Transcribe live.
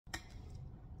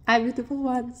Hi beautiful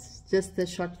ones, just a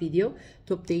short video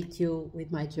to update you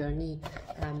with my journey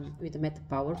with the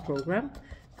MetaPWR program.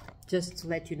 Just to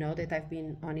let you know that I've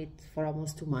been on it for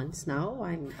almost 2 months now.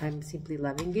 I'm simply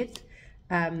loving it.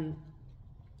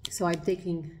 So I'm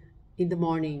taking in the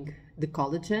morning the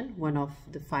collagen, one of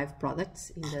the 5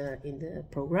 products in the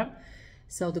program.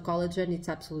 So the collagen, it's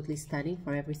absolutely stunning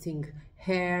for everything: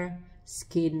 hair,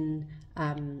 skin,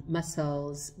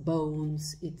 muscles,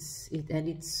 bones. It's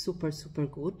super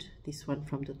good, this one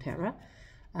from doTERRA.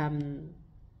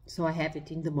 So I have it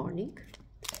in the morning.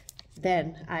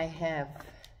 Then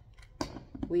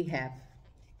we have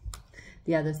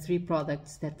the other 3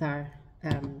 products that are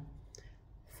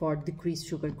for decreased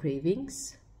sugar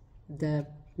cravings: the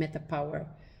MetaPWR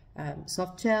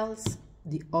soft gels,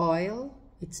 the oil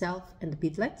itself, and the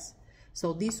pidlets.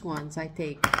 So these ones I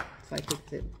take, so I take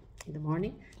them in the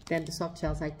morning. Then the soft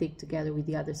gels I take together with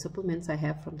the other supplements I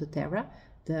have from doTERRA,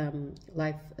 the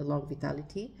Lifelong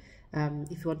Vitality.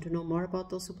 If you want to know more about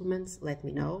those supplements, let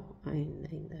me know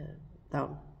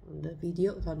down the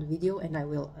video, and I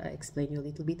will explain you a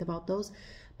little bit about those.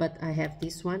 But I have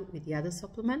this one with the other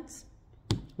supplements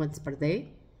once per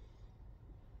day.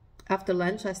 After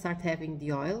lunch I start having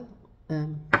the oil,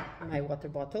 my water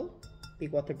bottle,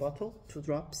 big water bottle, 2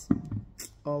 drops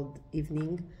all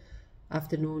evening.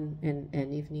 Afternoon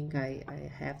and evening I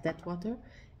have that water.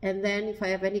 And then if I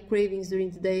have any cravings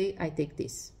during the day, I take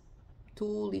this 2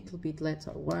 little pidlets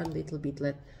or 1 little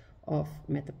pidlet of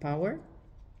MetaPWR,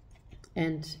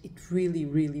 and it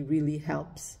really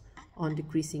helps on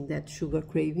decreasing that sugar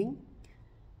craving.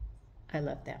 I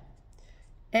love them.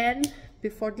 And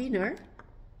before dinner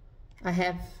I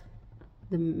have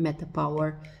the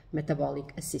MetaPWR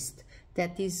Metabolic Assist.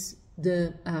 That is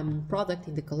the product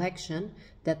in the collection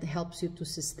that helps you to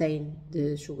sustain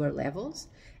the sugar levels,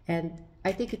 and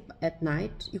I take it at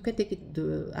night. You can take it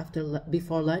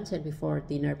before lunch and before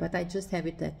dinner, but I just have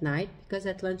it at night because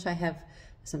at lunch I have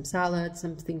some salad,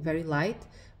 something very light,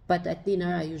 but at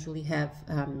dinner I usually have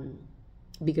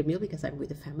bigger meal because I'm with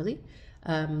the family.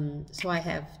 So I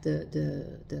have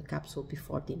the capsule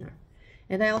before dinner,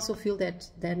 and I also feel that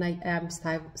then I am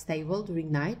stable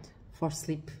during night for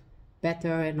sleep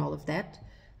better and all of that.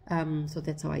 So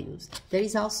that's how I use. There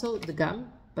is also the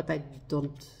gum, but I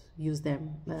don't use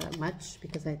them much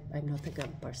because I'm not a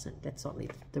gum person. That's only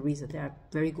the reason. They are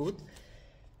very good,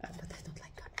 but I don't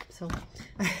like gum, so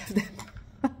I have them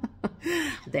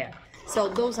there. So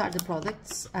those are the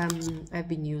products I've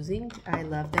been using. I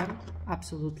love them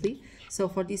absolutely. So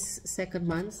for this 2nd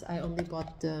month I only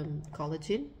bought the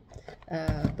collagen,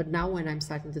 but now when I'm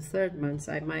starting the 3rd month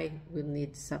I will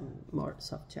need some more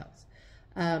soft gels,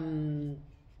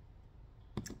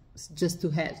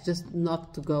 just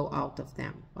not to go out of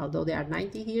them. Although they are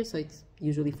 90 here, so it's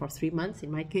usually for 3 months.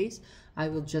 In my case I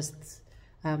will just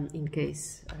in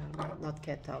case not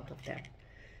get out of them.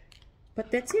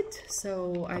 But that's it.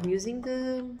 So I'm using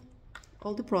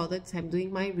all the products. I'm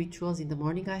doing my rituals. In the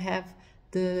morning I have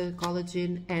the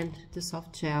collagen and the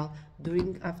soft gel.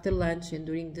 After lunch and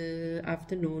during the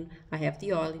afternoon I have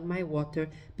the oil in my water.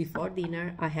 Before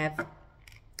dinner I have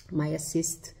my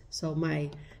assist, so my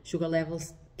sugar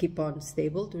levels keep on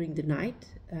stable during the night,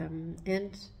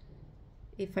 and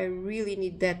if I really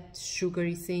need that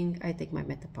sugary thing, I take my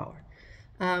MetaPWR.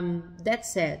 That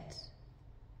said,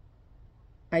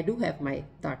 I do have my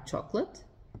dark chocolate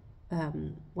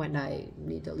when I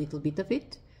need a little bit of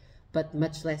it, but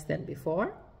much less than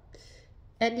before.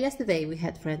 And yesterday we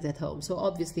had friends at home, so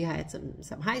obviously I had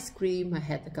some ice cream. I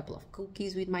had a couple of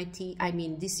cookies with my tea. I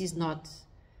mean, this is not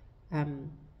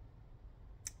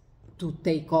to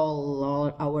take all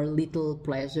our little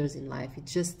pleasures in life.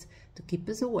 It's just to keep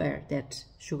us aware that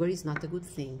sugar is not a good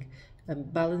thing.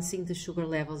 Balancing the sugar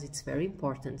levels, it's very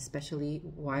important, especially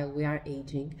while we are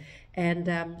aging. And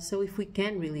so if we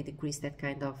can really decrease that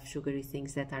kind of sugary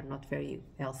things that are not very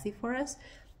healthy for us,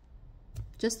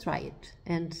 just try it.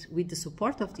 And with the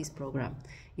support of this program,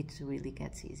 it really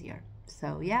gets easier.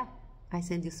 So yeah, I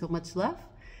send you so much love,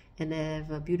 and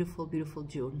have a beautiful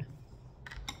June.